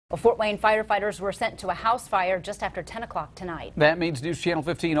Well, Fort Wayne firefighters were sent to a house fire just after 10 o'clock tonight. That means News Channel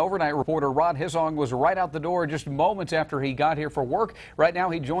 15 overnight reporter Rod Hissong was right out the door just moments after he got here for work. Right now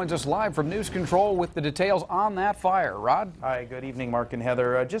he joins us live from News Control with the details on that fire. Rod? Hi, good evening, Mark and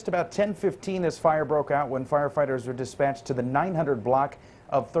Heather. Just about 10:15 this fire broke out when firefighters were dispatched to the 900 block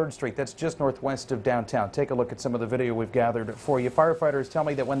of 3rd Street. That's just northwest of downtown. Take a look at some of the video we've gathered for you. Firefighters tell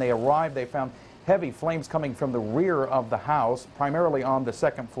me that when they arrived, they found heavy flames coming from the rear of the house, primarily on the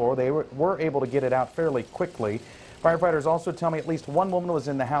 2nd floor. They were able to get it out fairly quickly. Firefighters also tell me at least one woman was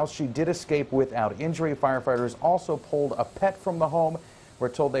in the house. She did escape without injury. Firefighters also pulled a pet from the home. We're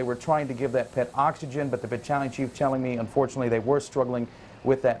told they were trying to give that pet oxygen, but the battalion chief telling me, unfortunately, they were struggling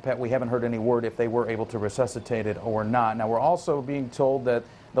with that pet. We haven't heard any word if they were able to resuscitate it or not. Now, we're also being told that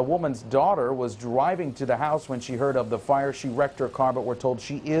the woman's daughter was driving to the house when she heard of the fire. She wrecked her car, but we're told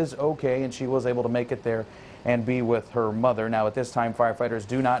she is okay and she was able to make it there and be with her mother. Now, at this time, firefighters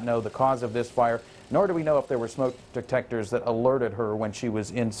do not know the cause of this fire, nor do we know if there were smoke detectors that alerted her when she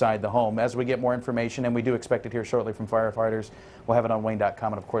was inside the home. As we get more information, and we do expect it here shortly from firefighters, we'll have it on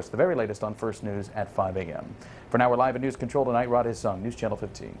WANE.com and, of course, the very latest on First News at 5 a.m. For now, we're live at News Control tonight. Rod Hissong, News Channel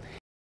 15.